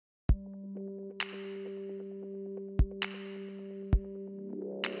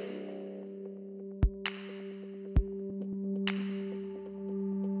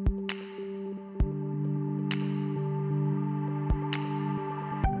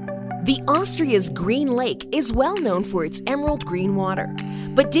The Austria's Green Lake is well known for its emerald green water.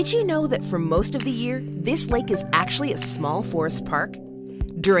 But did you know that for most of the year, this lake is actually a small forest park?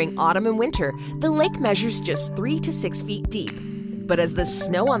 During autumn and winter, the lake measures just 3 to 6 feet deep. But as the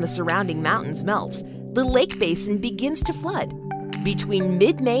snow on the surrounding mountains melts, the lake basin begins to flood. Between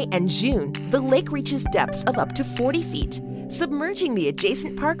mid-May and June, the lake reaches depths of up to 40 feet, submerging the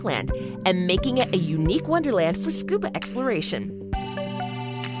adjacent parkland and making it a unique wonderland for scuba exploration.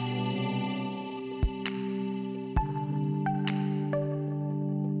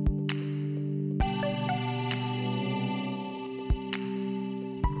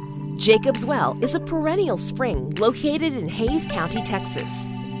 Jacob's Well is a perennial spring located in Hays County, Texas.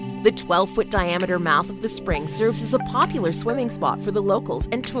 The 12-foot diameter mouth of the spring serves as a popular swimming spot for the locals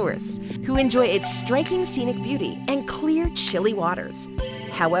and tourists who enjoy its striking scenic beauty and clear, chilly waters.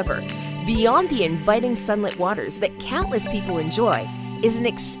 However, beyond the inviting sunlit waters that countless people enjoy is an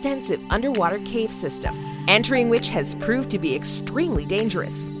extensive underwater cave system, entering which has proved to be extremely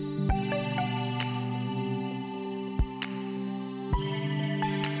dangerous.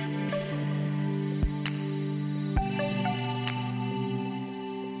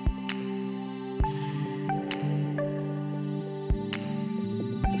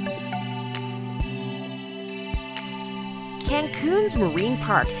 Cancun's marine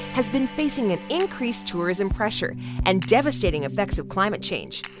park has been facing an increased tourism pressure and devastating effects of climate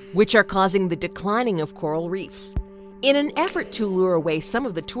change, which are causing the declining of coral reefs. In an effort to lure away some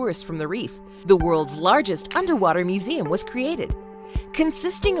of the tourists from the reef, the world's largest underwater museum was created.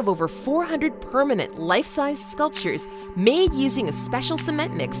 Consisting of over 400 permanent life-size sculptures made using a special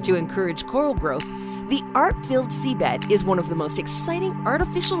cement mix to encourage coral growth, the art-filled seabed is one of the most exciting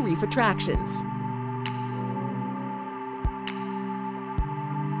artificial reef attractions.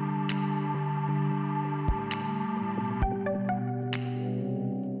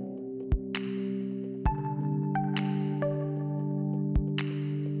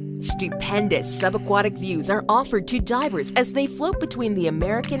 Stupendous subaquatic views are offered to divers as they float between the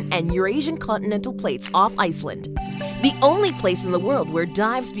American and Eurasian continental plates off Iceland, the only place in the world where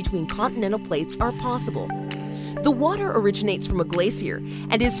dives between continental plates are possible. The water originates from a glacier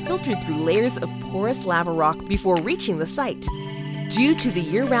and is filtered through layers of porous lava rock before reaching the site. Due to the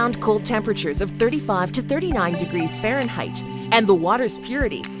year-round cold temperatures of 35 to 39 degrees Fahrenheit and the water's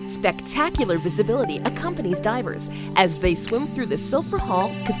purity, spectacular visibility accompanies divers as they swim through the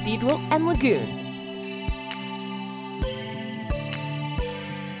Silfra, Cathedral, and Lagoon.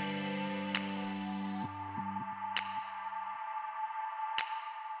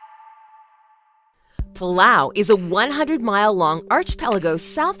 Palau is a 100-mile-long archipelago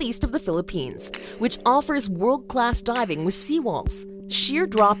southeast of the Philippines, which offers world-class diving with seawalls, sheer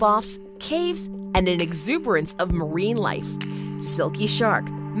drop-offs, caves, and an exuberance of marine life. Silky shark,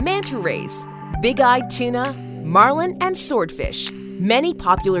 manta rays, big-eyed tuna, marlin, and swordfish. Many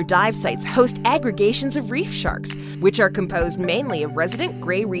popular dive sites host aggregations of reef sharks, which are composed mainly of resident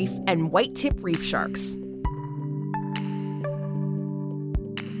gray reef and white-tip reef sharks.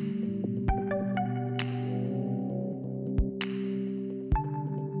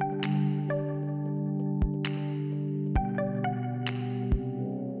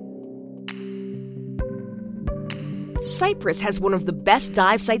 Cyprus has one of the best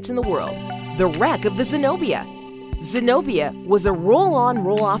dive sites in the world, the wreck of the Zenobia. Zenobia was a roll-on,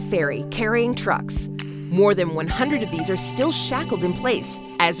 roll-off ferry carrying trucks. More than 100 of these are still shackled in place,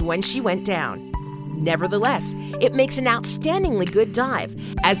 as when she went down. Nevertheless, it makes an outstandingly good dive,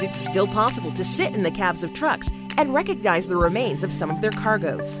 as it's still possible to sit in the cabs of trucks and recognize the remains of some of their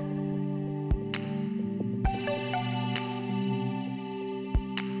cargoes.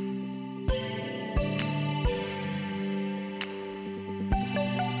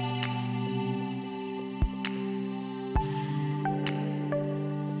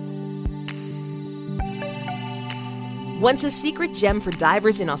 Once a secret gem for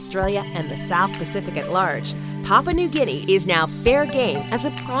divers in Australia and the South Pacific at large, Papua New Guinea is now fair game as a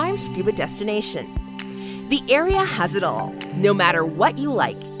prime scuba destination. The area has it all. No matter what you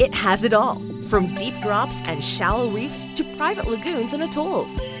like, it has it all, from deep drops and shallow reefs to private lagoons and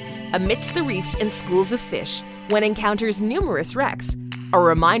atolls. Amidst the reefs and schools of fish, one encounters numerous wrecks, a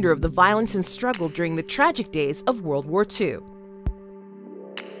reminder of the violence and struggle during the tragic days of World War II.